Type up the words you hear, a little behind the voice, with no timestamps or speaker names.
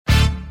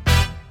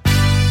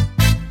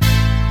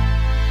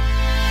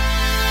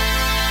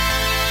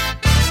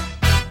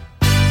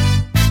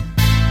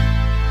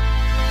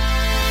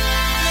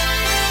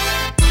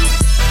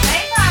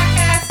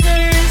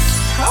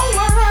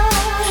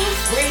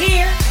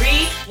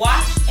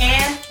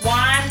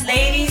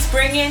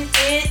bringing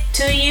it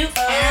to you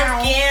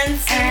again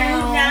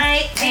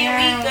tonight. Here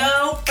we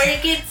go,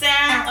 break it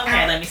down.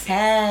 Okay, let me see.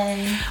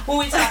 Hey. Who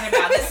we talking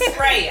about? This is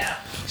Freya.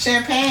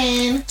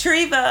 Champagne.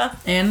 Treva.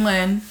 And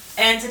Lynn.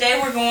 And today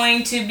we're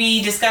going to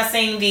be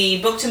discussing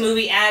the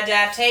book-to-movie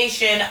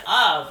adaptation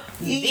of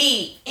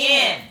The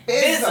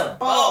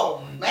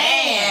Invisible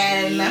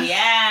Man.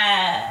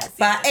 Yes.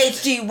 By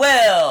H.G.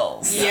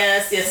 Wells.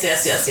 Yes.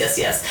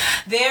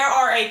 There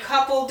are a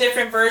couple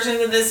different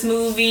versions of this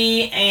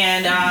movie,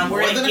 and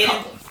we're going to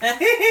get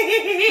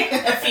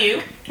a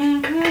few.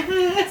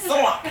 It's a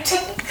lot.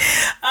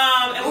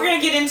 And we're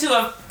going to get into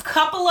a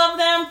couple of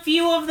them,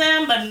 few of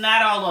them, but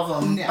not all of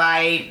them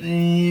by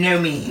no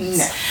means.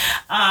 No.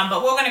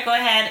 But we're going to go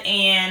ahead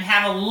and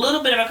have a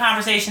little bit of a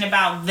conversation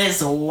about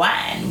this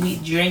wine we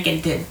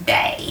drinking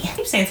today. I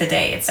keep saying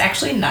today. It's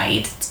actually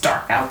night. It's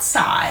dark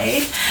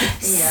outside.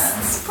 Yeah.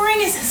 Spring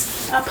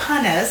is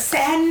upon us,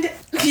 and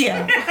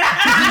Yeah.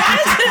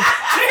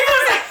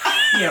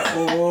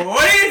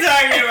 what are you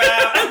talking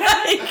about?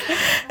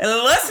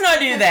 Let's not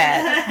do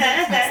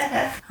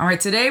that. All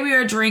right, today we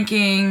are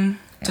drinking...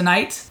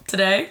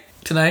 Today.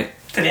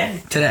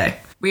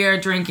 We are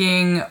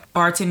drinking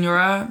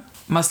Bartenura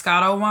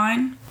Moscato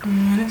wine.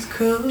 It's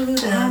cold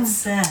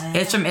outside.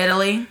 It's from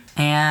Italy,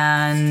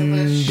 and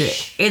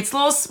Delish. it's a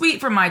little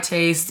sweet for my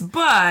taste,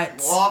 but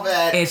Love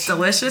it. it's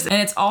delicious,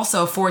 and it's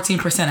also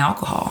 14%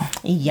 alcohol.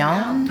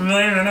 Yum. Is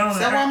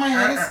that why my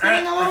head is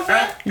spinning a little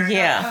bit?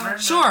 Yeah.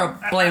 Sure,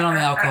 blame it on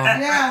the alcohol.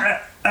 Yeah.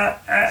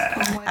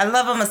 I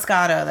love a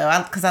Moscato,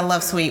 though, because I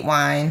love sweet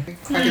wine.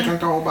 I can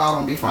drink the whole bottle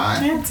and be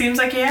fine. It seems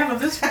like you have a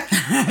this one.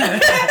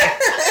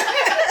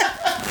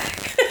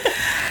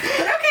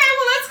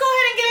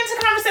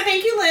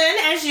 Thank you, Lynn,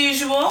 as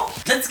usual.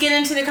 Let's get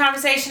into the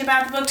conversation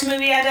about the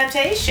book-to-movie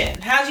adaptation.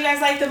 How'd you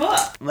guys like the book?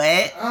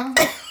 What?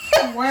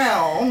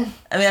 Well.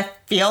 I mean, I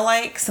feel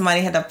like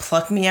somebody had to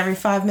pluck me every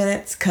 5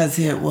 minutes because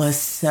it was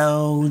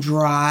so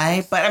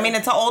dry. But, I mean,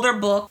 it's an older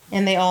book,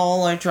 and they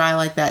all are dry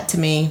like that to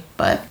me.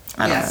 But,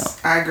 I don't know.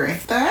 I agree.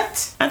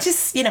 That? I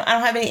just, I don't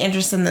have any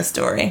interest in the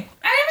story.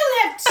 I didn't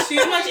really have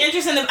too much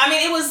interest in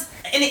it was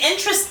an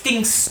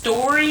interesting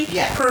story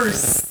per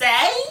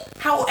se.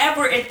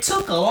 However, it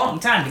took a long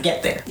time to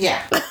get there.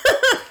 Yeah.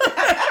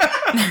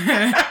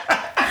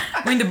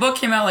 I mean, the book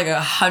came out like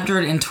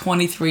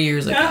 123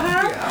 years ago.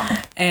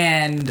 Uh-huh.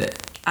 And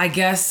I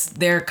guess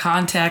their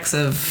context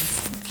of,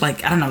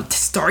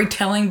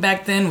 storytelling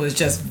back then was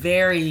just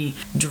very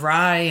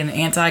dry and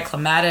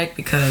anticlimactic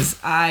because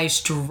I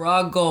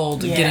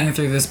struggled getting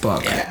through this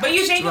book. Yeah. But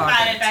you think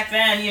about it back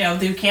then,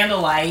 through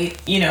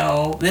candlelight,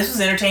 this was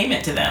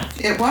entertainment to them.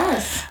 It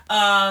was.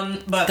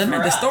 But Doesn't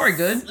make the story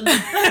good. So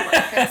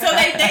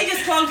they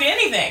just clung to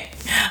anything.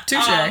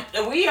 Touche.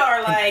 We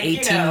are like,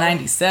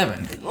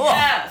 1897.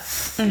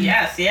 Yes.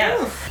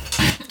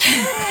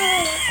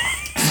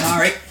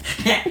 Sorry.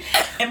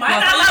 Am I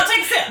not allowed to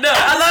take a sip? No,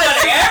 I love it.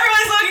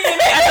 Everyone's looking at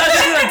me. I thought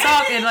you were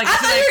talking. I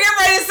thought you were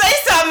getting ready to say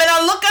something, and I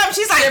look up,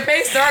 she's like... Your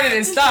face started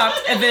and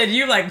stopped, and then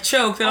you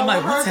choked, and I'm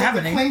like, what's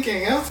happening?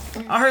 Clinking.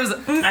 I heard it was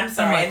I'm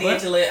sorry. I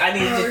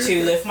needed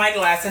to lift my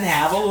glass and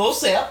have a little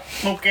sip.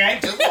 Okay,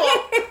 just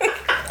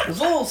a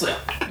little sip.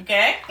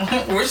 Okay,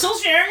 we're still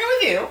sharing it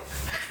with you.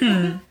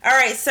 All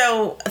right,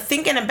 so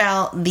thinking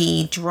about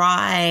the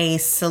dry,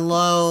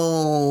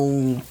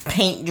 slow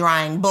paint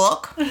drying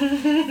book,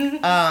 we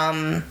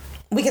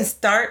can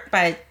start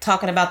by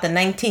talking about the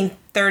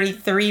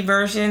 1933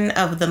 version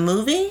of the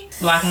movie.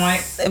 Black and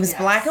white. It was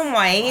black and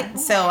white,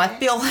 so I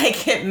feel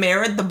like it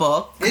mirrored the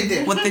book It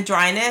did. with the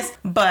dryness.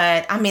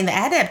 But, I mean, the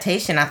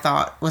adaptation I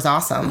thought was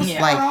awesome.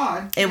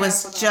 Yeah. It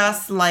was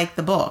just like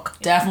the book.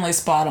 definitely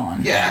spot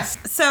on. Yes.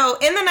 So,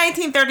 in the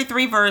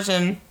 1933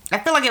 version, I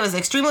feel like it was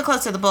extremely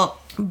close to the book.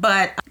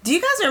 But do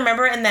you guys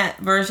remember in that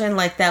version,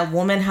 that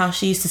woman, how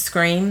she used to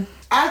scream?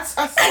 I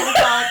swear to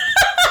God,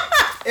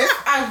 if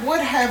I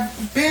would have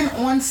been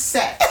on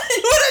set.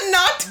 You would have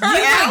knocked her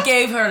You out.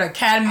 gave her an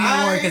Academy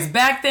Award because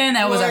back then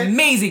that was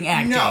amazing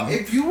acting. No,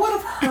 if you would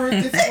have heard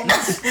this woman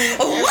scream,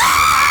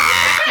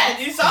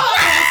 You saw it.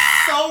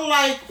 so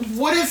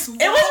what is? It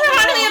was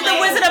reminding me of the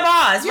Wizard of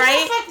Oz,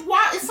 right?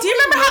 Why? Do you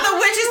remember how the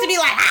witch used to be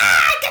like,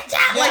 good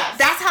job? Yes.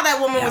 That's how that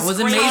woman That was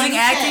screaming. amazing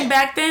Times acting 10.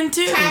 back then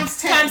too. Times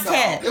 10. Times though.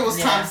 10. It was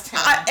times 10.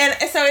 And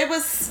so it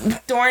was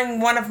during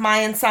one of my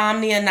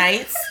insomnia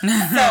nights.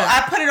 So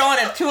I put it on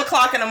at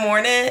 2:00 in the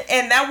morning,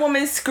 and that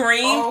woman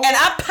screamed, and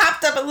I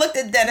popped up and looked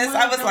at Dennis.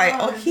 I was like,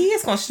 "Oh, he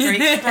is gonna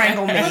straight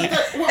strangle me."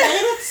 What made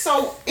it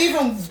so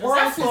even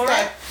worse is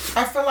that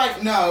I feel like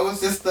it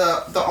was just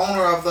the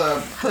owner of the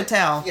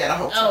Hotel. the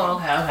hotel. Oh,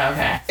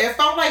 okay. It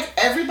felt like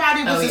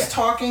everybody was just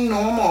talking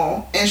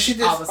normal, and she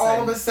just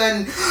all of a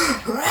sudden.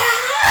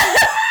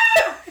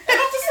 And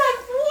I'm just like,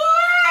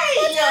 why?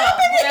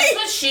 That's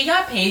what she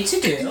got paid to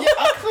do.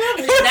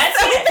 Clearly.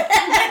 That's it.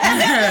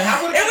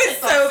 It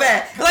was so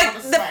bad.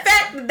 The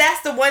fact that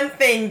that's the one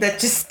thing that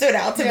just stood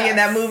out to me in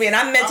that movie, and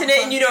I mentioned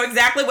it, and you know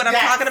exactly what I'm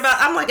talking about.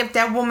 I'm like, if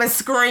that woman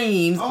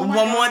screams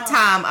one more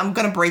time, I'm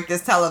gonna break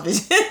this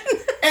television.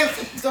 And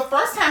the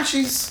first time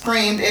she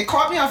screamed, it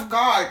caught me off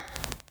guard,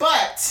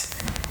 but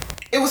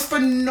It was for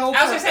no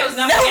I was purpose. gonna say it was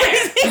nothing there.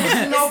 It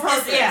was no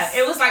purpose. Yeah,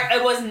 it was like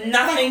it was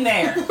nothing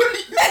there.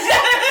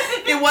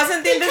 It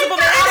wasn't the Invisible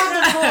Man out of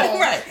the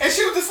room. Right. And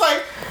she was just like,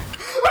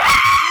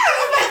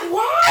 I'm like,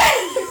 why?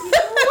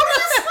 What are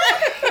you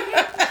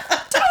saying?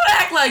 Don't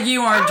act like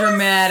you aren't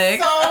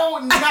dramatic. So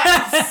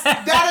nice.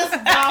 That is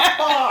by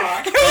far.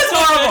 It was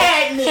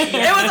horrible. It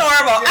was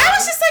horrible. I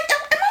was just like,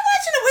 am I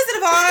watching The Wizard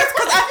of Oz?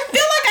 Because I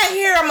feel like I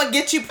hear I'm gonna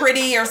get you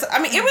pretty or something.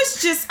 I mean, it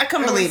was just, I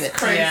couldn't believe it.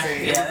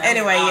 Crazy. Yeah.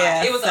 Anyway,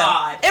 yeah. It was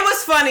odd. It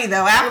was funny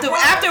though. After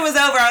it was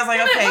over, I was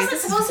like, okay. It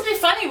wasn't supposed to be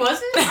funny, was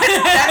it?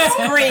 That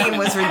scream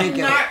was I'm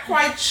ridiculous. not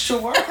quite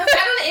sure.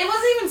 It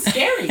wasn't even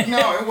scary.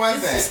 No, it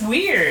wasn't. It's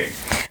weird.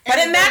 But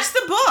it matched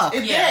the book.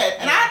 It Yeah. did.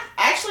 And I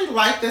actually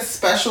like the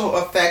special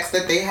effects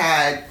that they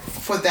had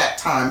for that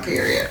time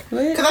period.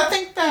 Because I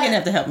think that... You're gonna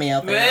have to help me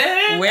out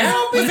there. Where?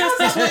 No, because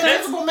of the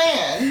Invisible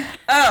Man.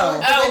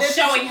 Oh. Oh,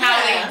 showing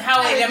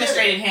how they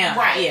demonstrated him.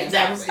 Right, Yeah,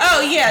 that was. exactly.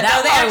 Oh yeah, That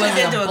no, they probably actually was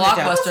did a do a good job.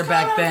 blockbuster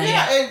back then.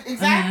 Yeah,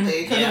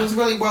 exactly. Because Yeah. it was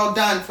really well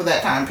done for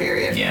that time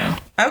period. Yeah.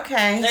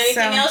 Okay.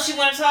 Anything else you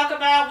want to talk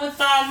about with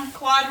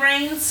Claude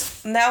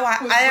Rains? No, I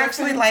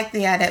actually like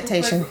the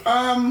adaptation.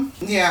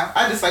 Yeah,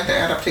 I just like the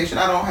adaptation.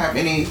 I don't have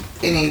any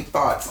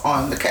thoughts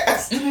on the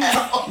cast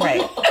at all.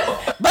 Right.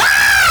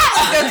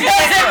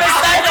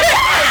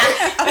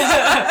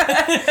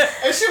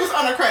 And she was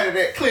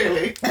unaccredited,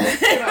 clearly.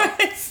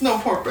 It's no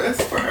purpose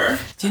for her.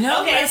 Do you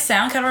know what that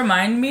sound kind of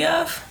reminded me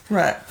of?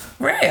 Right.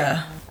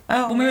 Rhea.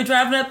 Oh. When we were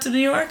driving up to New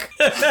York.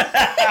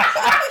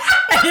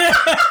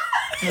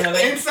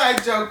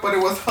 Inside joke, but it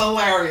was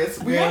hilarious.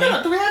 Do we have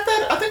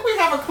that? I think we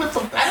have a clip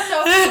of I that.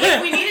 don't know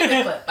if we needed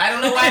the clip. I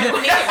don't know why we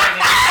need it right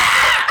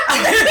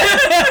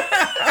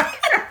now.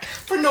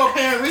 For no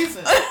apparent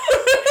reason.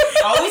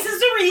 Always is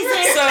the reason.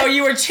 So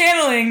you were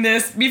channeling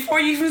this before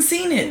you even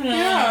seen it.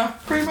 Yeah,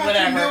 pretty much.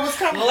 You knew it was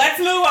coming. Well, let's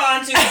move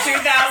on to the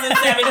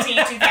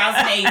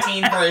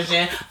 2017-2018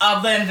 version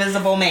of The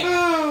Invisible Man.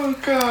 Oh,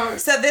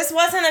 God. So this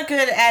wasn't a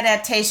good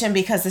adaptation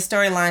because the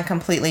storyline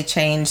completely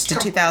changed to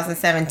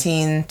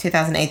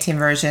 2017-2018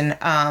 version.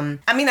 I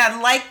mean,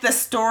 I like the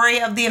story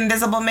of the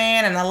Invisible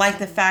Man, and I like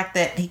the fact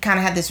that he kind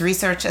of had this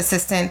research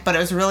assistant, but it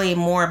was really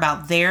more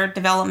about their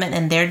development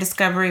and their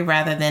discovery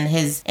rather than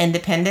his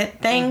independent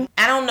thing.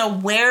 I don't know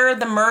where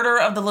the murder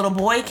of the little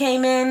boy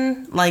came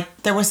in.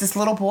 Like, there was this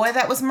little boy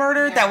that was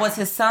murdered. That was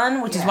his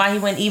son, which is why he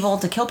went evil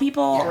to kill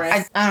people.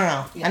 Yes. I don't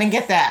know. I didn't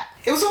get that.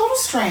 It was a little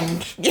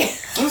strange. Yeah.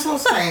 It was a little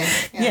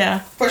strange. Yeah.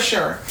 For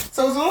sure.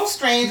 So it was a little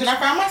strange, and I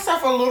found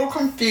myself a little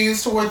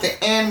confused toward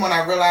the end when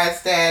I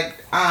realized that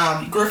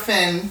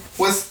Griffin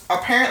was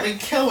apparently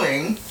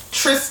killing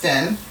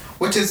Tristan,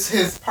 which is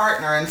his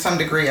partner in some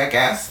degree, I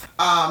guess.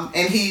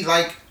 And he,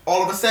 like,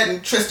 all of a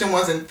sudden, Tristan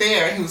wasn't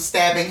there, and he was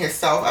stabbing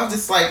himself. I was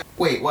just like,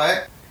 wait,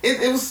 what?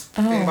 It was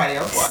anybody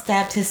else was.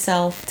 Stabbed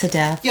himself to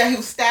death. Yeah, he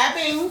was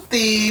stabbing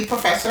the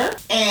professor,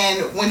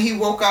 and when he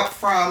woke up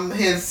from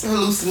his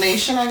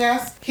hallucination, I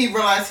guess, he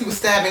realized he was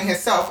stabbing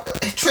himself.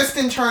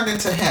 Tristan turned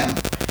into him,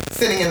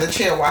 sitting in the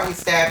chair while he's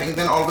stabbing.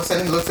 Then all of a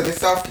sudden he looks at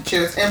himself, the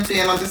chair is empty,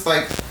 and I'm just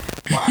like,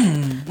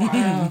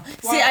 why?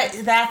 See,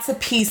 that's a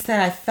piece that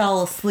I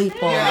fell asleep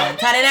on. Yeah.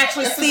 I didn't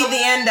actually see the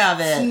end of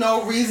it.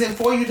 No reason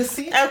for you to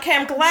see it. Okay,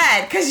 I'm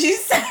glad, because you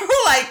sound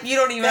like you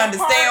don't even That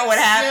understand part, what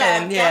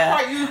happened. That Yeah.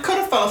 part you could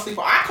have fell asleep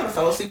on. I could have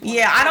fell asleep on.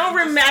 Yeah, I don't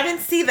remember. I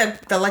didn't see the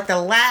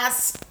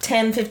last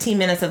 10, 15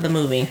 minutes of the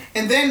movie.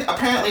 And then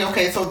apparently,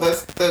 okay, so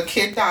the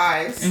kid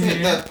dies,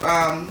 the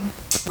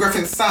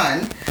Griffin's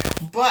son,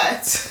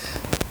 but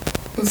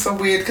it was so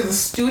weird because a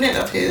student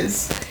of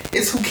his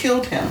is who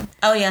killed him.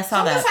 Oh yeah, I saw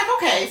I'm that. just like,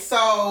 okay,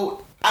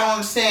 so I don't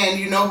understand.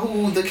 You know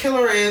who the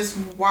killer is.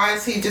 Why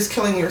is he just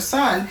killing your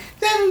son?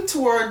 Then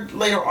toward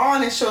later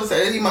on, it shows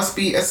that he must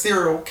be a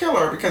serial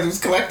killer because he was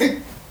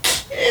collecting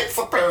kids,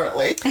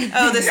 apparently.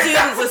 Oh, the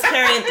student was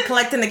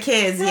collecting the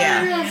kids.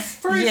 Yeah.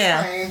 Very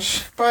Yeah.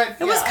 strange. But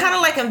It was kind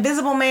of like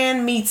Invisible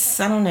Man meets,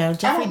 I don't know,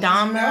 Jeffrey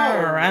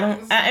Dahmer, or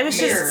it was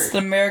weird. just The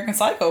American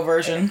Psycho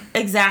version.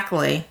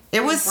 exactly.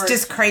 It was very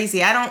just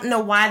crazy. I don't know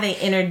why they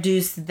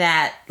introduced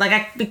that. Like,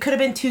 it could have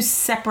been two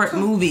separate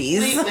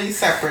movies. completely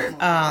separate. It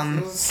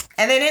was-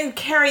 And they didn't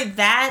carry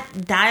that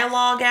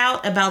dialogue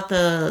out about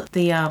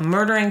the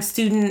murdering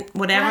student,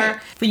 whatever, Right.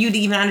 for you to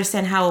even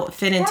understand how it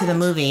fit into the Right.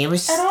 movie. It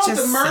was at all,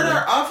 just the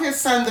murder silly. of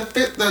his son,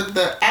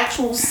 the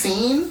actual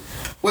scene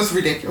was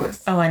ridiculous.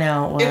 Oh, I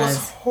know it It was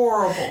was.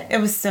 horrible. It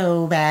was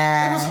so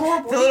bad. It was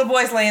horrible. The little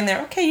boy's laying there.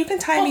 Okay, you can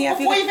tie me up.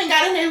 Before he even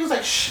got in there, he was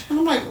like, shh. And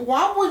I'm like,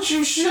 why would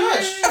you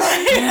shush? What are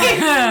you talking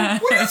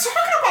about? I'm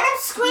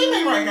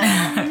screaming right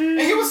now. And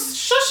he was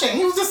shushing.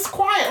 He was just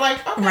quiet,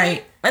 like, okay.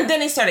 Right. And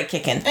then he started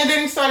kicking. And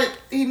then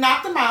he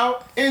knocked him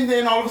out, and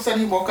then all of a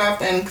sudden he woke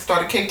up and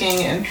started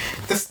kicking, and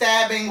the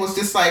stabbing was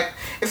just like,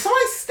 if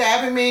somebody's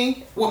stabbing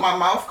me with my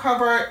mouth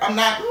covered, I'm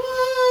not,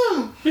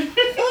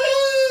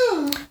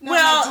 No, I'm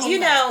not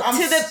doing that.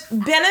 to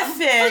the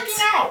benefit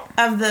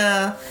of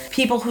the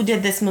people who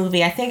did this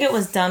movie, I think it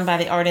was done by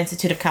the Art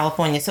Institute of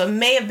California. So it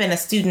may have been a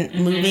student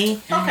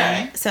movie.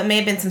 Okay. So it may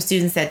have been some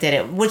students that did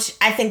it, which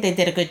I think they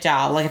did a good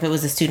job. Like if it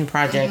was a student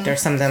project or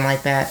something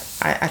like that,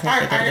 I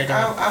think they did a good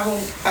job.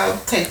 I'll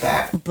take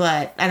that.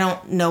 But I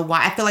don't know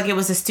why. I feel like it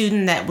was a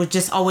student that would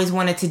just always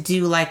wanted to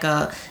do like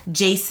a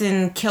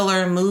Jason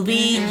killer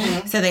movie.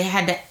 So they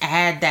had to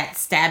add that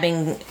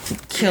stabbing,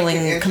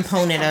 killing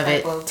component of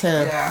it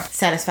to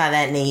satisfy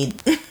that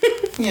need.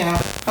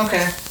 Yeah.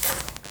 Okay.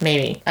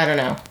 Maybe. I don't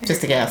know.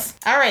 Just a guess.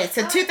 All right.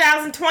 So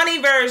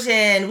 2020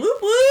 version.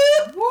 Whoop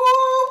whoop.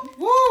 Woo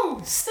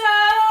woo. So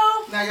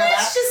now you're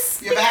back.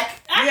 You're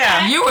back.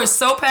 Yeah. You were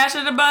so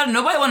passionate about it.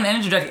 Nobody wanted to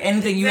interject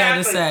anything you had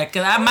to say.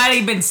 Because I might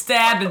have been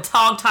stabbed and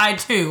hog-tied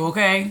too,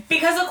 okay?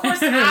 Because, of course,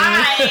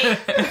 I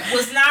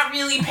was not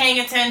really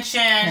paying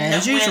attention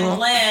As when usual.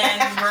 Lynn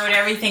wrote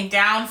everything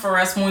down for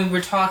us when we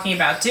were talking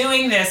about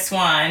doing this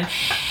one.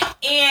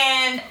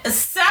 And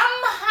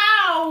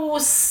somehow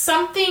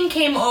something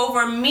came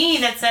over me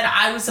that said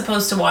I was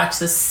supposed to watch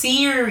the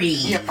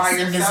series by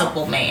yourself?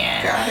 Invisible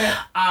Man. Got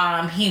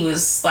it. He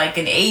was like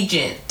an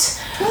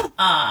agent,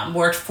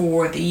 worked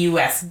for the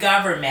U.S.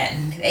 government,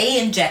 and they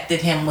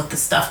injected him with the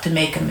stuff to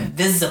make him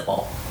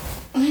invisible.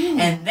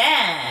 And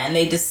then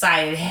they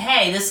decided,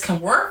 hey, this can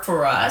work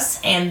for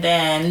us. And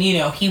then,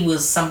 he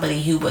was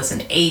somebody who was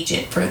an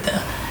agent for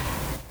the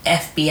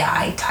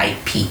FBI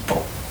type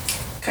people.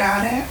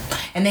 Got it.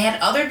 And they had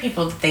other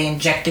people that they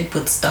injected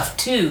with stuff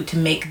too to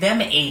make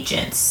them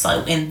agents.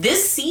 So in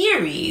this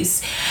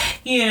series,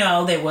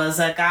 there was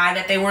a guy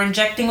that they were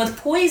injecting with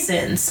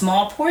poison,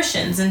 small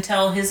portions,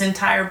 until his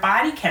entire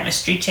body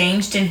chemistry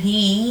changed and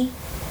he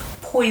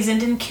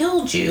poisoned and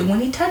killed you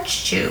when he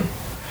touched you.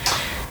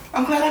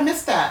 I'm glad I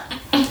missed that.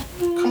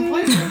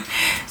 Completely.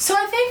 So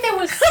I think there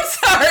was... I'm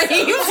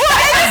sorry.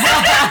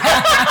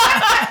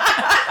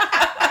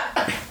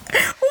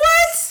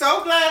 What?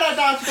 So glad I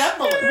dodged that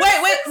bullet. Wait,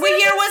 what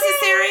year was the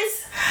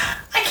series?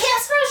 I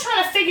guess what I was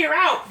trying to figure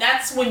out.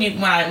 That's when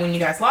you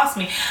guys lost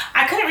me.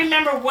 I couldn't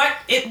remember what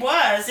it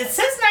was. It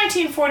says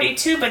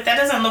 1942, but that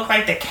doesn't look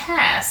like the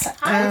cast.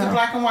 Was it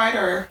black and white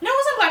or? No, it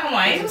wasn't black and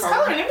white. It was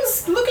color, and it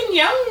was looking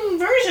young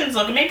versions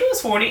looking. Maybe it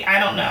was 40. I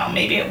don't know.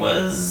 Maybe it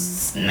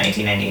was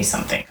 1990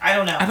 something. I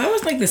don't know. I thought it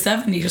was like the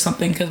 70s or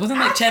something, because wasn't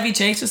like Chevy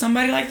Chase or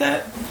somebody like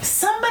that?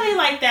 Somebody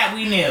like that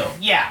we knew.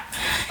 Yeah.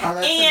 Oh,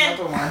 that's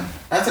another one.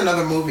 That's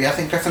another movie. I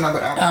think that's another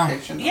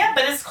adaptation. Yeah,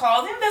 but it's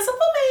called Invisible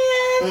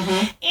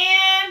Man.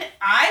 And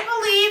I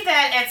believe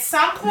that at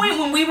some point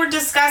when we were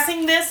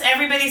discussing this,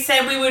 everybody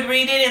said we would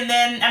read it and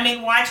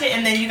then, watch it,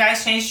 and then you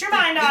guys changed your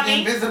mind on Did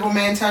me. the Invisible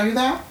Man tell you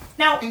that?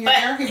 No, In your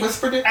ear? He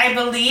whispered it? I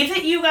believe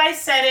that you guys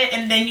said it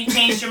and then you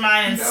changed your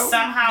mind, and No,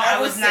 somehow that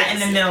I was was not in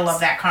the six. middle of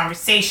that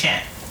conversation.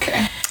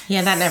 Okay.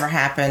 Yeah, that never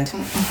happened.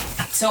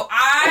 So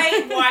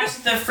I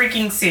watched the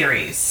freaking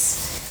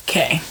series.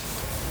 Okay.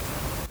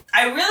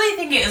 I really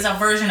think it is a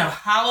version of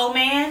Hollow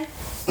Man.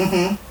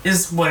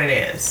 Is what it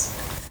is,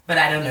 but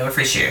I don't know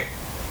for sure.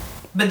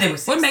 But there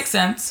was 6. Would make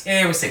sense. Yeah,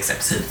 there were 6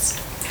 episodes.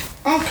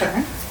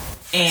 Okay.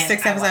 And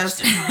 6 I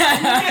episodes. watched it.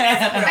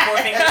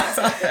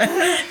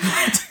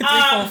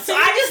 So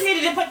I just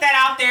needed to put that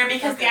out there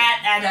because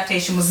that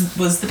adaptation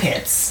was the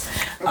Pits.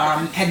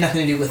 Had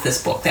nothing to do with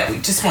this book. That we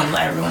just wanted to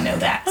let everyone know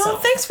that. Oh,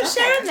 thanks for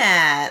sharing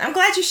that. I'm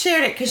glad you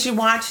shared it because you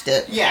watched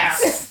it.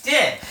 Yes.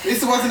 Did.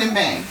 This wasn't in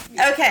vain.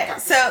 Okay,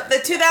 so the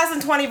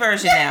 2020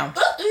 version now.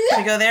 Can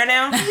we go there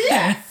now?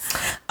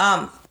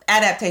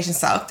 Adaptation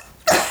sucked.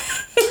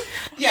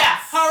 Yeah,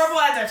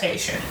 horrible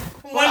adaptation.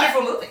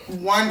 Wonderful movie.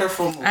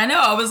 Wonderful movie. I know.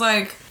 I was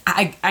like,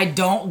 I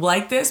don't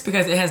like this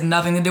because it has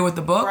nothing to do with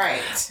the book.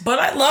 Right. But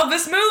I love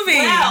this movie.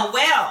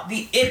 Well,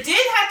 it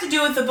did have to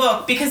do with the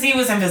book because he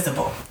was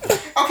invisible.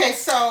 Okay,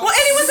 so... Well,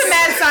 and he was a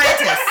mad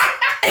scientist.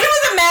 He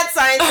was a mad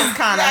scientist,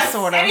 kind of, Yes.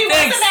 sort of. And he was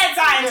a mad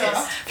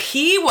scientist.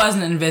 He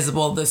wasn't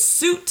invisible. The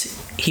suit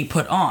he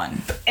put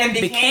on And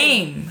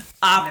became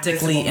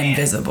optically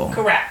invisible.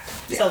 Correct.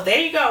 So there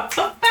you go.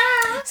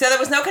 So there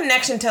was no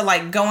connection to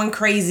like going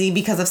crazy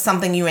because of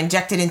something you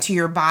injected into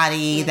your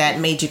body that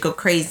made you go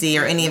crazy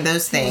or any of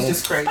those things.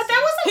 Just crazy. But that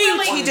wasn't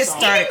He just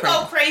started didn't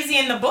go crazy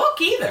in the book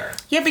either.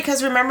 Yeah,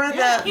 because remember He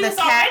the was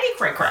cat. already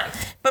cray-cray.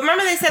 But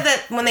remember they said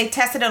that when they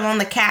tested it on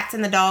the cats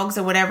and the dogs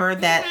or whatever,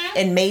 that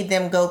it made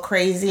them go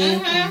crazy,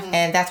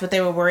 and that's what they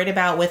were worried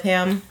about with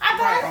him.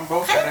 Right, on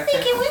both I didn't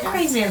think he adaptations. went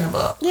crazy in the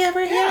book. Yeah,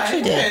 but he actually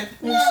he did. did.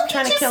 He was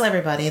trying to kill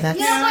everybody. That's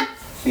Yeah,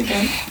 He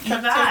did.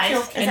 but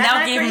guys, And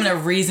now gave him a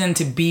reason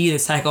to be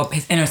his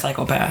inner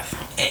psychopath.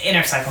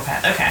 inner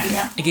psychopath. Okay.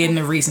 Yeah. It gave him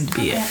a reason to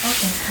be it.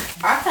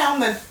 I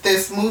found that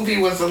this movie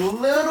was a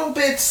little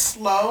bit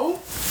slow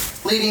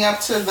leading up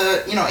to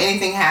the,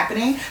 anything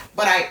happening,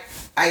 but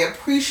I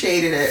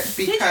appreciated it because...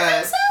 Did you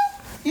think so?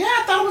 Yeah,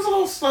 I thought it was a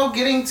little slow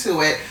getting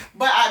to it,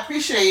 but I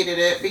appreciated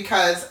it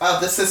because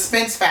of the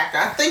suspense factor.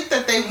 I think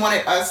that they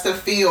wanted us to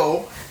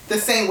feel the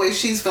same way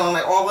she's feeling,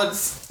 like all of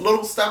this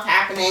little stuff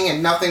happening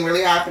and nothing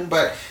really happened,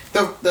 but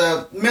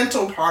the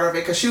mental part of it,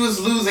 because she was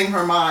losing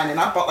her mind, and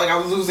I felt like I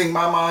was losing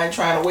my mind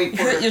trying to wait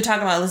for her. You're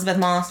talking about Elizabeth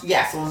Moss?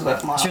 Yes,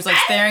 Elizabeth Moss. She was like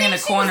staring in the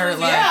corner,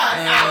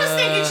 I was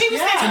thinking she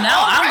was thinking. So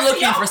now I'm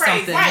looking for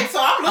something. Right, so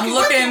I'm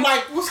looking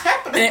like, what's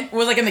happening? It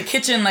was like in the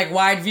kitchen, like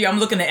wide view. I'm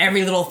looking at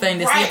every little thing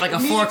to see if like a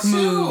fork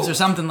moves or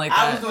something like that.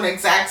 I was doing the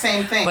exact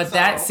same thing. But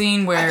that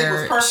scene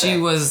where she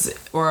was,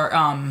 or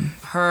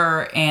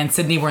her and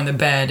Sydney were in the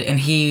bed, and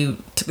he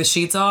took the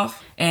sheets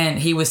off, and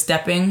he was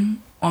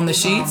stepping on the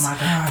sheets. Oh my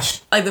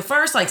gosh! Like the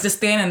first, like just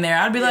standing there,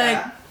 I'd be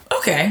like,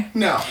 okay.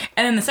 No.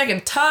 And then the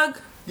second tug.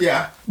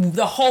 Yeah.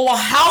 The whole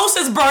house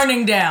is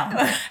burning down.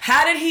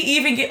 How did he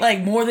even get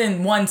like more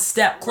than one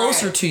step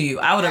closer to you?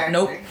 I would have,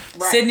 nope.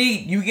 Right.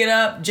 Sydney, you get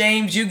up.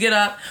 James, you get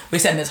up. We're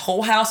setting this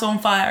whole house on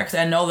fire because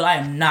I know that I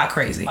am not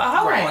crazy.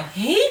 Hold on.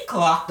 He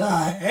clocked the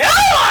hell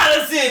out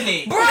of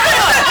Sydney. Bro,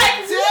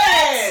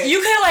 you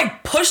could have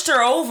like pushed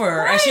her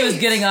over as she was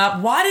getting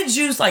up. Why did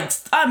you like,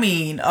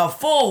 a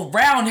full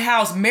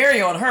roundhouse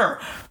Mary on her?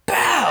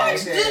 Bow.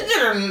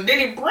 Did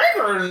he break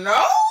her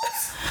nose?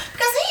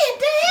 Because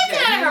he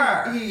had to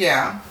her.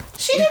 Yeah.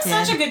 She did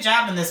such a good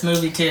job in this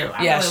movie too.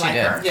 I really like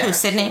her. Yeah. Who,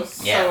 Sydney?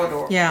 So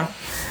adorable. Yeah.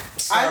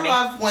 I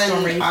love when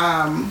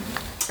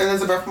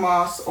Elizabeth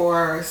Moss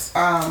or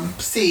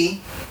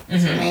C,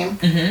 is her name.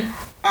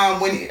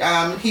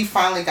 When he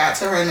finally got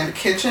to her in the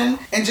kitchen,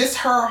 and just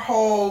her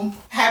whole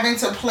having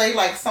to play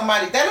like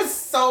somebody, that is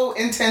so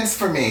intense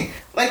for me.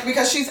 Like,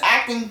 because she's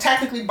acting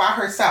technically by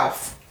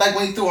herself. Like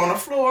when he threw on the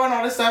floor and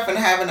all this stuff, and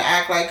having to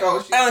act like,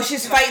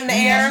 she's fighting the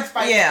air. She's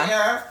fighting the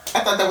air. I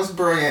thought that was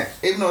brilliant,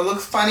 even though it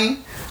looks funny.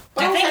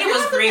 But I think it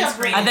was green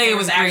screen. I think it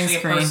was green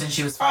screen. A person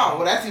she was fighting. Oh,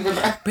 well, that's even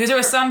better. Because there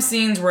were some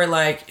scenes where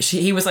like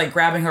he was like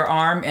grabbing her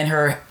arm and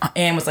her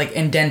hand was like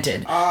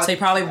indented. So he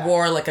probably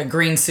wore like a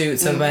green suit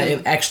so that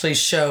it actually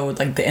showed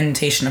like the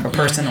indentation of a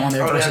person on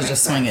there versus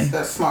just swinging.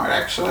 That's smart,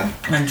 actually.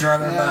 And drug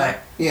her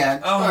back.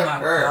 Yeah. Oh my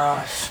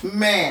gosh,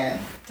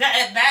 man.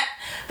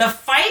 The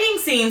fighting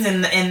scenes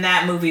in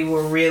that movie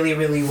were really,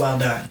 really well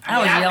done.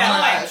 I felt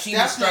like she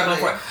was struggling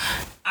for.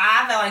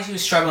 I felt like she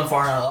was struggling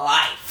for her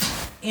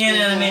life. You know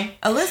what I mean?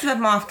 Elizabeth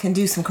Moss can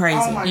do some crazy.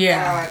 Oh my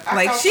God.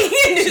 Like she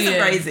can do some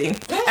crazy.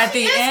 At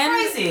the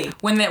end,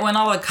 when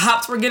all the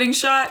cops were getting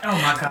shot, oh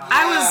my God,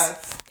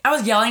 I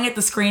was yelling at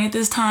the screen at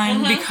this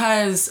time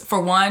because,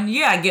 for one,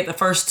 I get the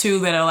first two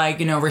that are like,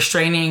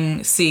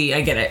 restraining C.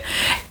 I get it.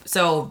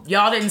 So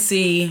y'all didn't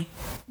see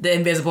the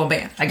invisible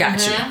man. I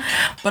got you.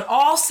 But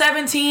all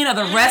 17 of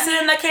the rest of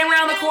them that came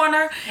around the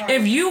corner,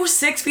 if you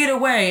 6 feet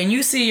away and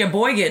you see your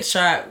boy get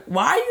shot,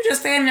 why are you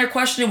just standing there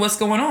questioning what's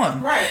going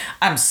on? Right.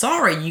 I'm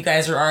sorry, you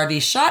guys are already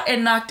shot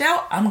and knocked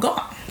out. I'm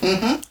gone.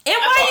 And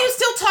why are you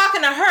still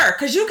talking to her?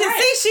 Because you can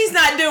see she's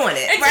not doing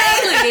it.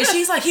 Exactly. And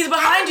she's like, he's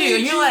behind you.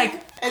 And you're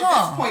like, at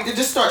this point, to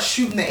just start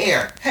shooting the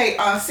air. Hey,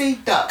 see,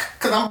 duck,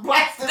 because I'm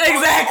blasting.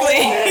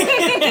 Exactly.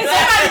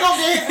 Somebody go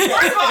get it.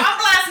 First of all, I'm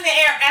blasting the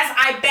air as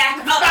I back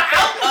up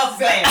out of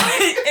there.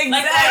 Exactly.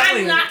 Like,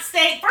 I'm not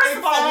staying. First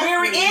of all,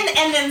 we're in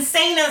an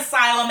insane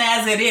asylum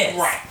as it is.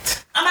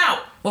 Right. I'm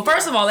out. Well,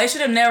 first of all, they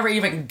should have never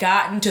even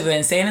gotten to the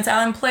insane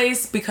asylum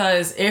place,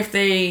 because if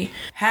they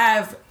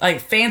have like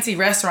fancy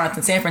restaurants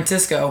in San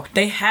Francisco,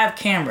 they have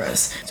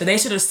cameras. So they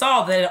should have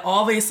saw that it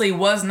obviously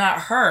was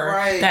not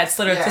her that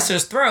slit her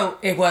sister's throat.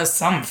 It was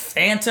some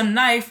phantom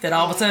knife that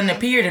all of a sudden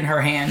appeared in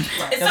her hand.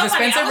 Right. Those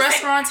expensive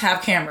restaurants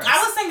have cameras. I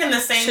was thinking the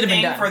same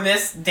thing for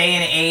this day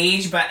and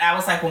age, but I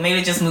was like, well, maybe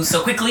it just moved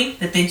so quickly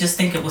that they just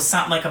think it was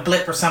something like a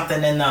blip or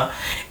something in the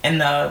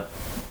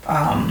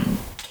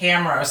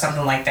camera or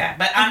something like that.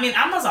 But I mean,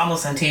 I was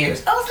almost in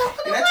tears. I was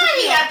like, why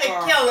he had to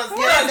kill us?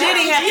 Did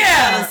he have to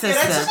kill his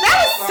sister?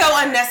 That was so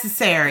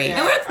unnecessary.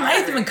 And where did the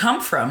knife even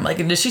come from? Like,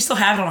 did she still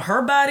have it on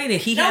her body?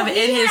 Did he have it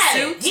in his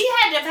suit? He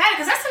had to have had it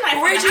because that's a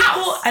knife Where'd from the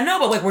house. I know,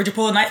 but like, where'd you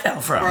pull the knife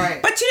out from? Right.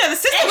 But the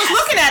sister was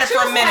looking at it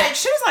for a minute.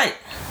 She was like,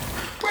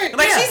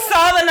 she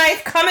saw the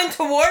knife coming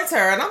towards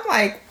her, and I'm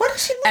like, what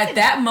is she looking at?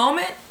 That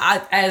moment,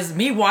 as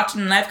me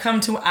watching the knife come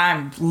to,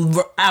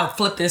 I'll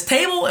flip this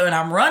table and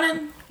I'm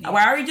running.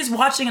 Why are you just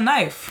watching a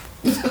knife?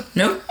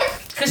 Nope.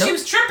 Because she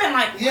was tripping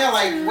like,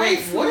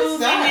 wait, what is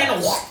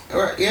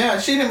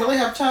that? She didn't really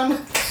have time.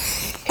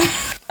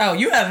 Oh,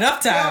 you had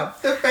enough time.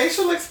 The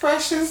facial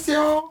expressions,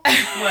 y'all.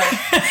 What?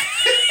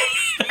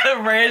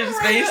 Rand's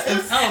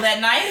faces. Oh, that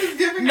knife?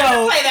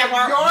 No. Play that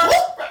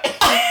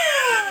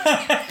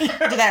You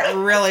did that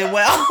really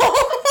well.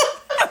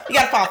 You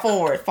gotta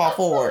fall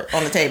forward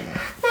on the table.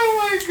 Oh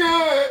my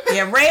God.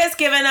 Yeah, Rhea's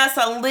giving us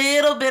a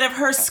little bit of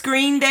her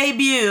screen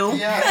debut.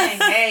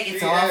 Yes. Hey,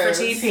 it's all for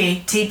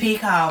TP. TP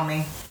called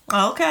me.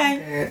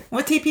 Okay.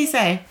 What TP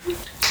say?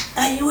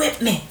 Are you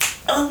with me?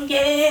 Oh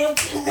yeah.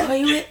 Are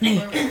you with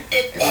me? I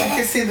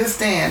can see this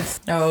dance.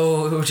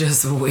 Oh,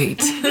 just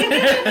wait.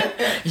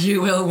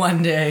 You will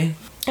one day.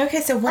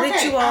 Okay, so what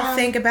did you all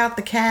think about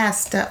the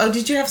cast?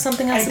 Did you have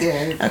something else? I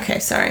did. Okay,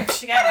 sorry.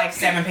 She got like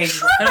 7 pages.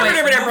 The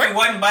movie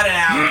wasn't button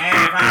out.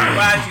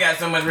 Why she got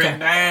so much written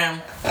down?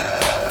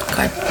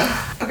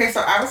 Okay,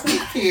 so I was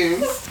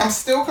confused. I'm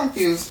still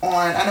confused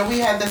on. I know we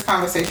had this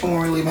conversation when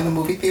we were leaving the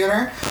movie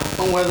theater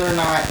on whether or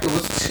not it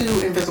was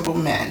 2 invisible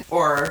men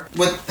or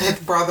with his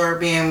brother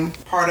being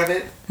part of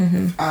it.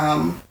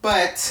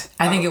 But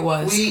I think it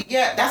was.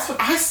 That's what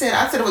I said.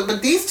 I said it was,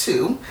 but these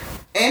 2.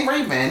 And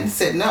Raven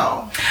said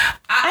no.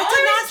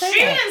 She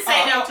didn't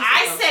say no.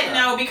 I said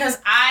no because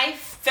I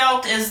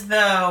felt as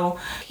though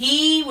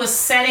he was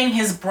setting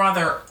his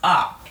brother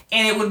up.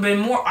 And it would have been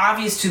more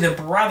obvious to the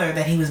brother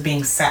that he was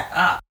being set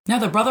up. No,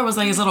 the brother was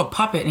like his little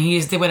puppet, and he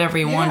just did whatever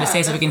he wanted to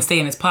say so he can stay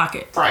in his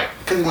pocket. Right,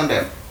 because he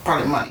wanted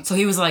probably money. So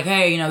he was like,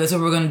 hey, this is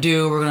what we're going to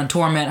do. We're going to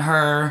torment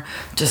her.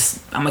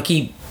 I'm going to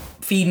keep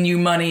feeding you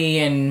money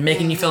and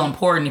making you feel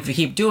important if you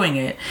keep doing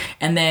it.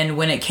 And then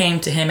when it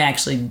came to him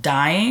actually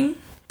dying...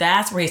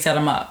 That's where he set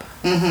him up.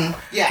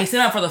 Yeah, he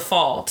set him up for the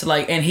fall to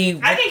and he.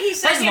 I think he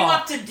set him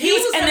up to. He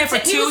was in there for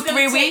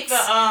 2-3 weeks.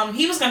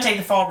 He was going to take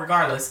the fall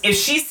regardless. If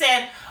she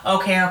said,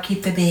 "Okay, I'll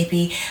keep the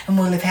baby and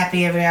we'll live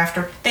happy ever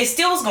after," they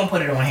still was going to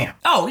put it on him.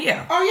 Oh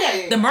yeah.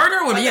 The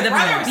murder would. The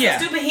brother was so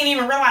stupid he didn't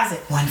even realize it.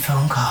 One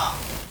phone call,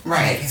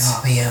 right? It can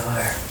all be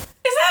over.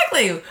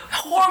 Exactly.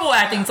 Horrible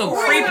acting, so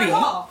creepy.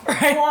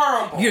 Right?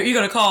 Horrible. You're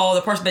gonna call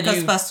the person that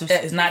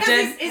is not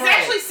dead. He's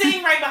actually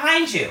sitting right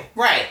behind you.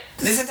 Right.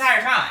 This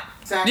entire time.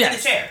 Exactly. In the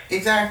chair.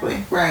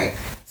 Exactly. Right.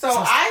 So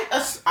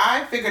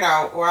I figured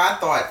out, or I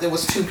thought there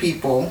was 2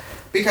 people,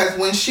 because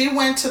when she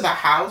went to the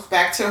house,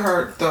 back to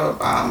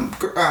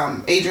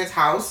Adrian's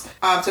house,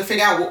 to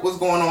figure out what was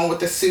going on with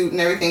the suit and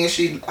everything,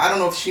 and I don't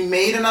know if she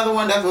made another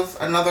one. That was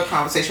another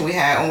conversation we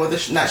had on whether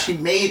or not she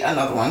made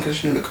another one because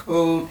she knew the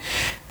code,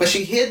 but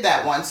she hid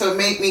that one. So it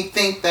made me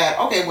think that,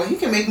 okay, well, he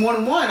can make more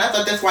than one. I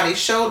thought that's why they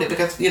showed it,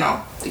 because he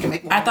can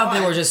make more. I thought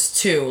they were just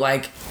 2,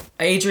 like.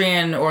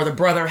 Adrian or the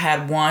brother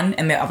had one,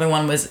 and the other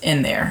one was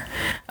in there,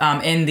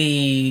 in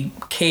the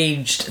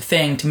caged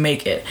thing to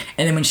make it.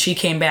 And then when she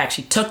came back,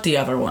 she took the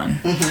other one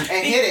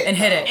and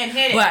hid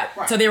it.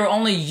 But so they were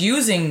only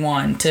using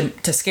one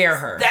to scare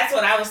her. That's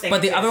what I was thinking.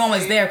 But the other one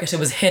was there because it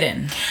was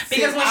hidden.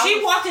 Because when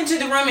she walked into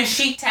the room and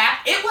she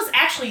tapped, it was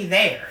actually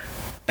there.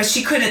 But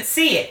she couldn't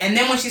see it. And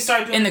then when she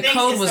started doing things,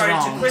 it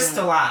started to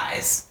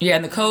crystallize. Yeah,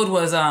 and the code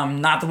was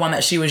not the one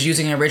that she was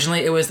using originally.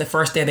 It was the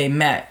first day they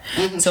met.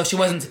 So she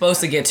wasn't supposed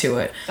to get to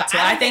it. So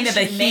I think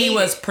that he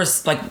was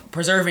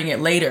preserving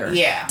it later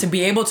to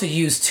be able to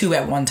use 2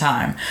 at one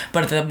time.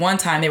 But at the one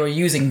time, they were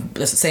using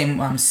the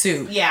same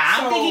suit. Yeah,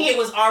 I'm thinking it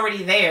was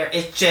already there.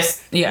 It's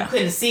just you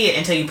couldn't see it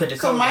until you put the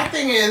code So my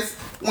thing is,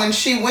 when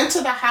she went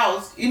to the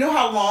house, you know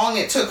how long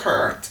it took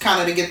her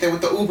to get there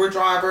with the Uber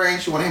driver,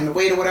 and she wanted him to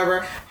wait or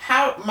whatever.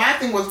 My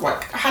thing was,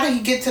 how did he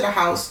get to the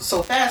house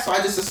so fast? So I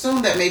just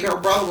assumed that maybe her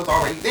brother was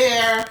already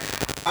there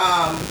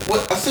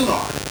with a suit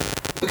on,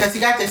 because he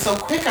got there so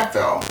quick, I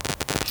feel.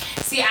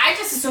 See, I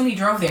just assumed he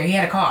drove there. He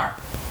had a car.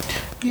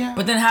 Yeah.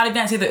 But then how did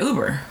you not see the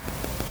Uber?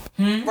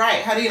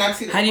 Right. How do you not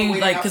see the Uber? How do you,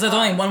 because there's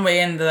only one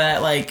way into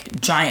that,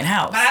 giant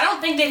house. But I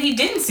don't think that he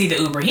didn't see the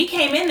Uber. He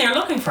came in there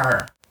looking for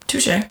her.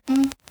 Touche.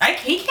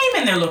 He came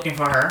in there looking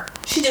for her.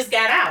 She just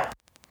got out.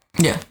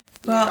 Yeah.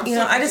 Well,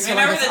 I just feel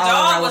remember like the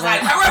dog was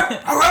like.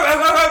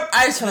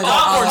 I just feel like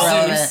all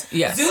Zeus.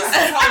 Yes. Zeus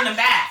is holding him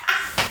back.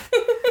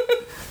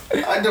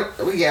 I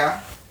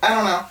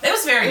don't know. It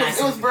was very nice.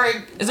 It was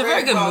very. It's a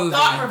very good movie.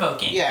 Thought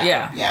provoking.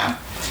 Yeah.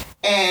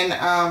 And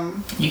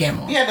you get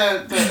more.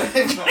 Yeah.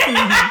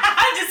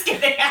 I'm just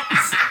kidding.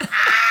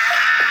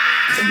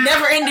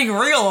 Never ending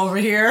reel over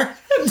here.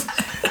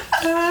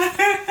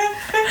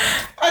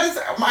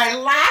 My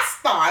last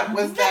thought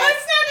was that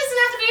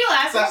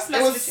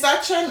it was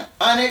such an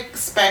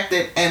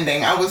unexpected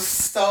ending. I was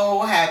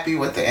so happy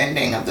with the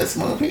ending of this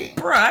movie.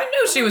 Bro, I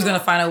knew she was gonna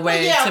find a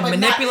way to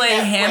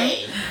manipulate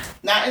him.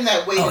 Not in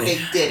that way that they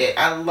did it.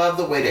 I love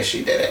the way that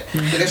she did it.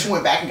 Because she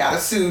went back and got a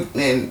suit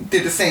and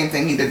did the same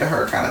thing he did to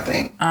her, kind of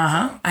thing.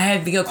 I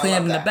had to go clean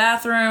up in the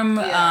bathroom,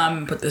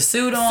 put the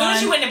suit on. As soon as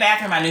she went in the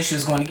bathroom, I knew she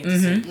was going to get the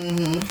suit.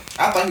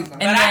 I thought he was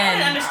going to. But I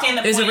couldn't understand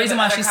the point. There's a reason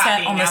why she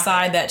sat on the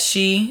side that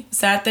she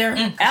sat there.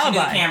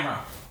 Alibi. The camera.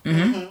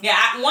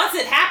 Yeah, once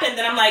it happened,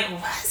 then I'm like,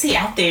 why is he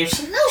out there?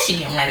 She knows she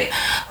didn't let it.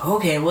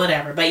 Okay,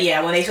 whatever. But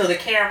yeah, when they showed the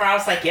camera, I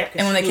was like, yep.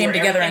 And when they came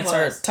together and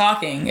started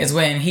talking is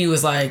when he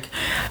was like,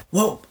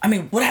 whoa, I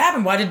mean, what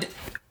happened? That's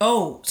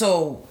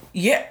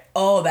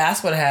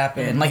what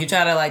happened. Like, you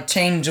try to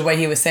change the way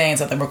he was saying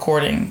so the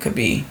recording could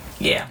be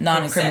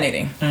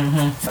non-incriminating.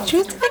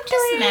 Just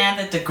mad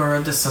that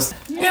the sister.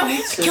 Yeah, we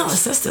had to kill the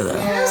sister though.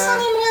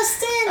 Yeah.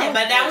 Yeah,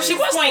 but that was she the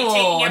was point, a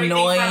little taking everything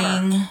from her.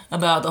 annoying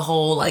about the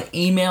whole like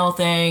email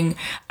thing.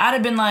 I'd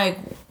have been like,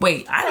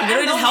 wait, I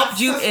literally just helped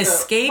you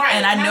escape,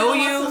 and I know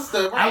you.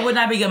 I would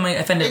not be getting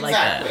offended like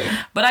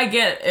that. But I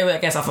get it. I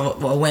guess off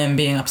of a whim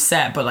being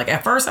upset. But like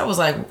at first, I was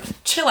like,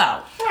 chill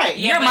out. Right.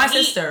 You're my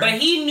sister. But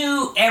he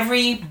knew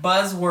every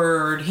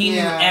buzzword. He knew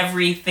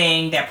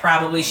everything that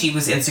probably she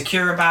was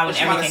insecure about and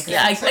everything.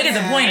 Yeah, I get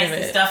the point of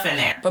it. Stuff in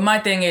there. But my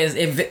thing is,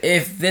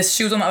 if this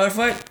shoe was on the other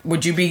foot,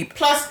 would you be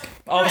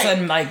all of a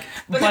sudden like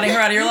butting her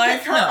out of your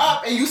life? Pick her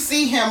up and you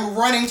see him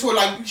running to her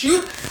like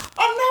you.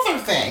 Another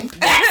thing.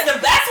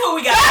 That's what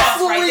we got.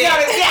 That's what we got.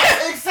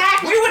 Yes,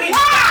 exactly. We wouldn't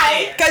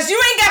lie. Because you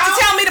ain't got to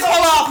tell me to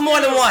pull off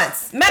more than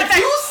once. Matter of fact,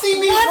 you see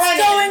me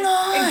running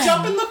and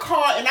jump in the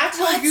car and I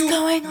tell you,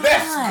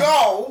 let's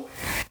go.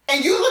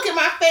 And you look at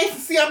my face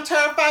and see I'm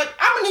terrified,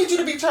 I'm going to need you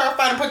to be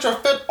terrified and put your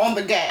foot on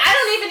the gas. I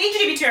don't even need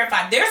you to be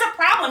terrified. There's a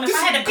problem if I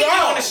had to pick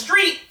you on the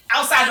street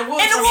outside the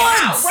woods from your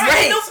house.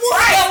 Right. The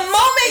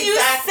moment you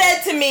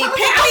said to me,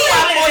 pick me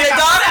up on the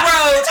dark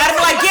road, I'd be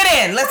like, get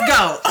in, let's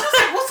go. I was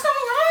like, what's going on?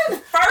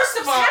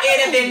 First of all,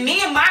 it'd have been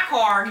me and my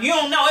car. You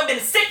don't know, it'd been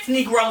 6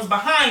 Negroes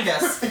behind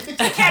us to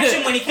catch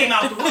him when he came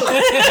out the woods.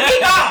 He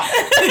gone.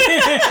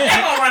 They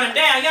gonna run him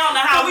down. Y'all know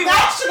how we That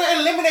rock. should have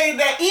eliminated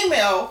that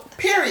email,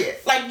 period.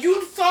 Like,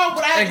 you saw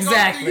what I had to go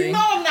through. You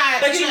know I'm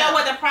not. But you know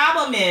what the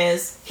problem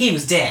is? He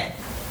was dead.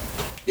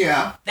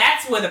 Yeah.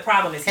 That's where the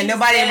problem is. And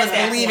nobody was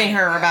believing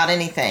her about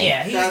anything.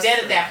 Yeah, he was dead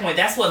at that point.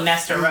 That's what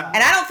messed her up.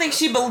 And I don't think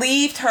she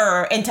believed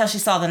her until she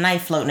saw the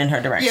knife floating in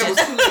her direction. Yeah, it was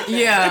too late.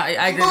 Yeah,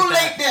 I agree with that. Too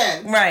late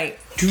then. Right.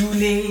 Too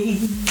late.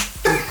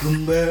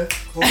 Come back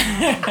home.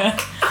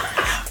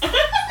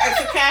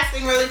 Extra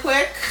casting really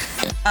quick.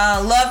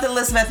 Loved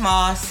Elizabeth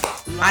Moss.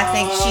 I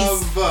think she's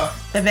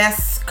the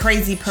best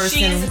crazy person.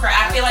 She is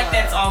I feel like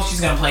that's all she's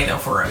gonna play though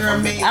for You're her.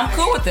 amazing. I'm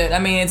cool with it. I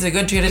mean, it's a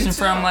good transition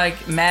from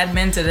like Mad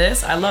Men to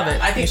this. I love it.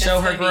 I think you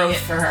show her growth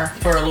for her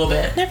for a little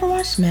bit. Never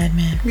watched Mad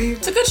Men.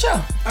 It's a good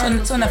show.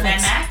 It's on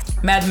Netflix.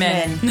 Mad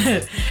Men.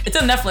 It's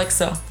on Netflix,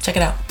 so check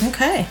it out.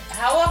 Okay.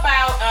 How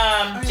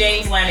about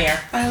James Lanier?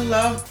 I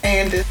love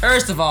Andy.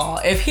 First of all,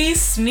 if he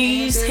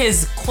sneezed,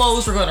 his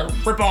clothes were gonna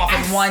rip off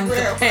in one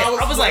hit.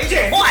 I was like,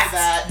 what?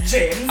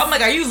 I'm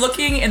like, are you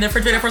looking in the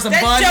refrigerator for some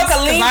That buns? joker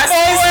leaned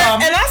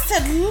forward, and I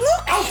said,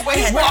 look.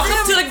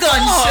 Welcome to the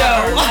gun show.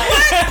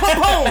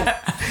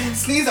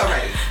 Sneeze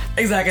already.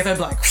 Exactly. So I was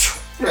like,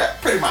 Yeah,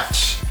 pretty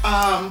much.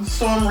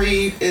 Storm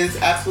Reed is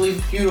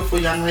absolutely beautiful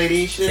young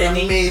lady. She did an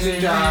amazing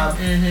job.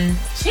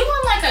 She won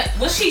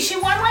she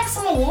won like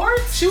some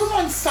awards? She was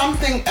on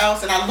something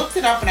else, and I looked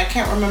it up, and I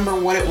can't remember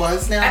what it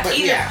was now. But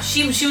yeah,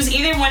 she was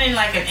either winning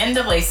like an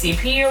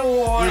NAACP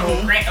award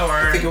or Grant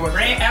I think it was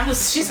Grant.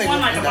 She's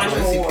won like a bunch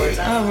of awards.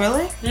 Oh,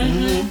 really?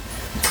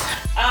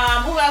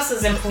 Who else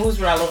is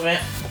who's relevant?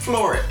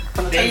 Florid.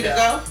 From the time to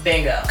go.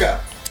 Bingo. Go.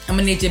 I'm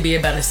gonna need you to be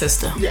a better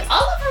sister. Yeah.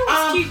 Oliver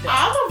was cute though.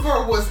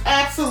 Oliver was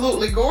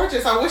absolutely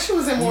gorgeous. I wish she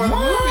was in more of the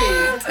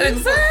movie.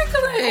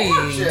 Exactly.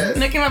 Gorgeous.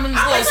 Nick him up in his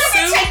little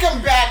suit. Take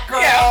him back, girl.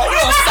 Yeah,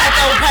 little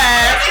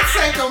psychopath.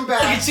 Take him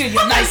back. Look at you in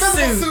your nice Put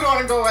the suit. suit on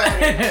and go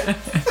at it.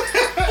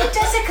 He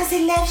does it because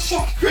he loves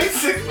shit.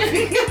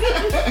 Basically.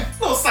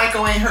 Little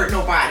psycho ain't hurt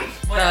nobody.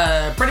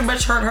 Pretty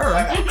much hurt her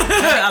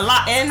a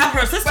lot, and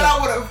her sister. But I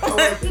would have.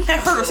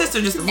 Hurt her sister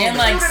just a little And bit.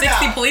 like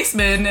 60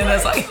 policemen, and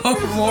it's like, oh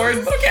Lord.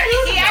 Okay.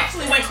 He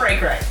actually went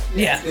cray-cray.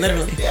 Yeah,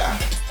 literally. Yeah.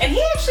 And he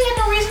actually had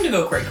no reason to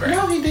go cray-cray.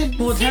 No, he didn't.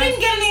 He didn't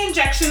get any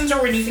injections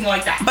or anything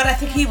like that. But I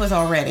think he was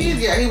already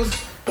He was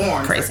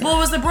born crazy. Well, it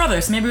was the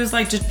brothers. Maybe it was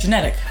like just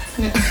genetic.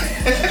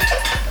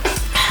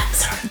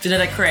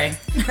 Genetic cray.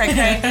 Cray,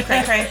 cray,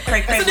 cray, cray,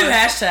 cray, That's a new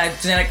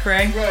hashtag, genetic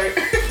cray. Right.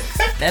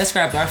 That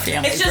describes our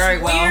family It's just very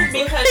well. weird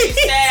because you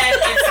said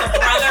it's a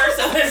brother,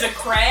 so there's a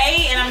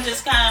cray, and I'm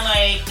just kind of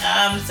like,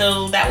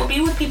 so that would be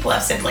with people who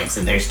have siblings,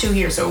 and there's 2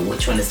 here, so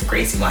which one is the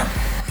crazy one?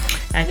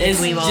 I think It's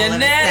we've all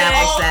genetic.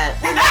 established that.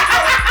 We're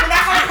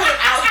not going to put it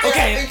out there.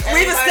 Okay, I think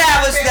we've everybody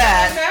established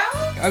understands that. now.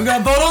 Are we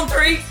gonna vote on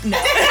 3? No.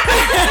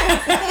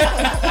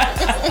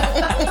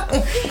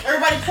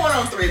 Everybody point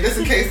on 3, just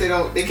in case they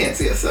can't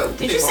see us. So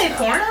Did you say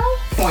porno?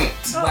 Point.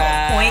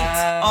 Point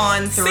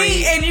on 3.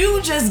 See, and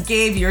you just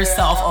gave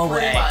yourself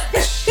away.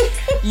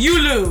 You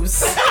lose.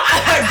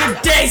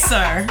 Good day,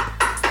 sir.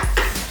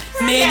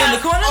 Man in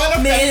the corner.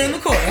 Man in the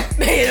corner.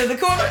 Man in the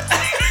corner.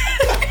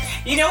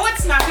 You know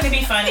what's not going to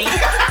be funny?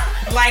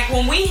 Like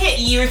when we hit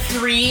year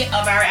 3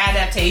 of our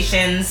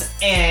adaptations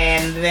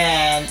and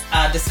then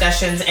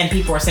discussions, and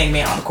people are saying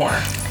 "Man on the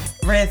Corner."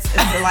 It's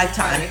a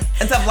lifetime.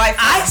 It's a lifetime.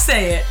 I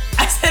say it.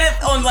 I said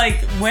it on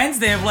like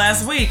Wednesday of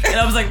last week, and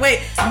I was like,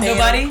 "Wait,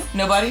 nobody? Okay,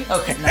 no.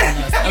 Okay,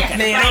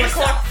 Man on the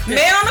corner.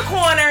 Man on the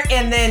corner,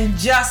 and then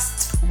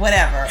just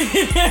whatever.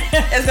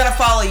 It's gonna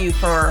follow you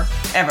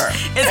forever.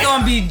 It's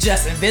gonna be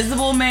just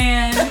Invisible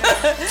Man,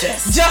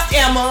 Just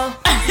Emma.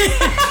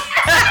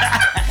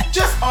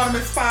 Just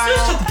Artemis File.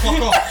 Shut the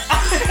fuck up.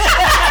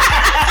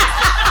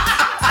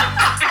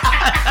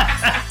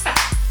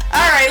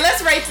 All right,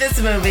 let's rate this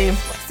movie.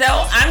 So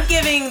I'm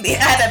giving the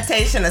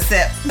adaptation a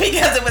sip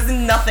because it was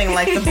nothing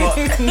like the book,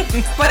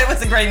 but it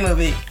was a great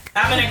movie.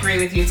 I'm gonna agree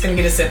with you. It's gonna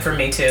get a sip from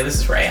me too. This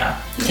is Rhea,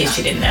 in case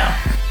you didn't know.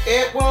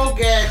 It will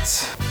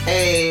get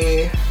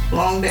a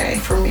long day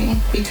for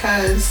me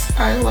because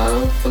I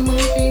love the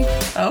movie.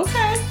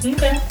 Okay.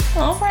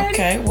 Alright.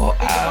 Okay, well,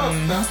 I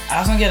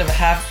was gonna give it a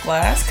half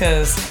glass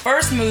because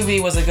first movie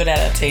was a good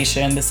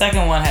adaptation. The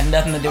second one had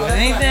nothing to do with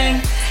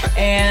anything,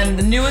 and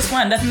the newest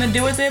one had nothing to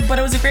do with it, but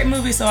it was a great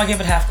movie, so I give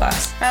it half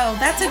glass. Oh,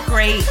 that's a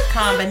great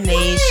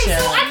combination.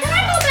 Can I go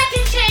back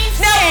and change?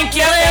 Thank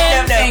you,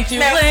 Lynn. Thank you,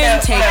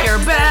 Lynn. Take your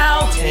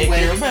bow. Take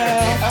your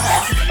bow.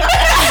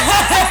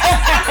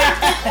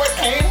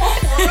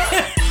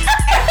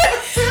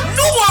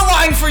 No more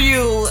wine for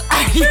you.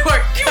 You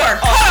are cut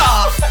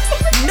off.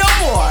 No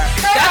more.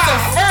 That's a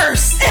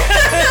first.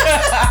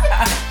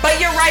 But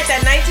you're right.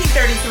 That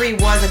 1933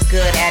 was a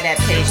good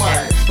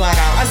adaptation. But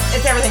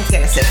everything's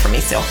gonna sit for me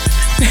still.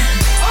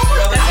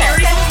 The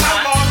series was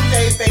my long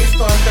day based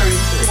on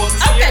 33.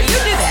 Okay, you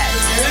do that.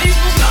 The series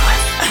was not.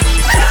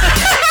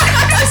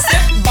 The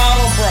sip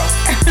bottle broke.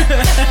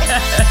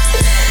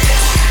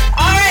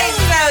 All right,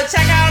 so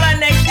check out our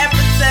next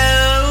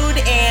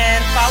episode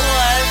and follow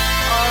us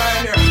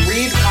On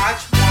Read,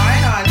 Watch,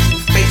 Wine on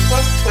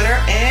Facebook, Twitter,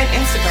 and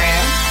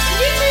Instagram.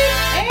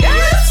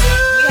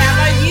 YouTube. We have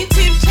our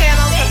YouTube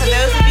channel, so for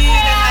those of you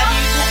that have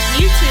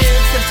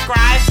YouTube,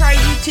 subscribe to our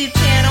YouTube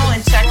channel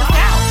and check us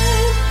out.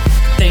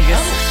 Thank you.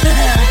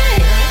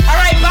 All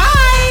right,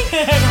 bye.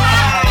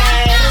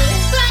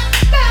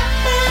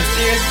 I'm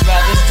serious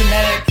about this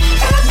genetic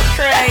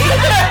cray.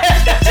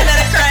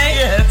 Genetic Craig.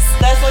 Yes.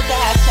 That's what the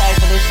hashtag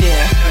for this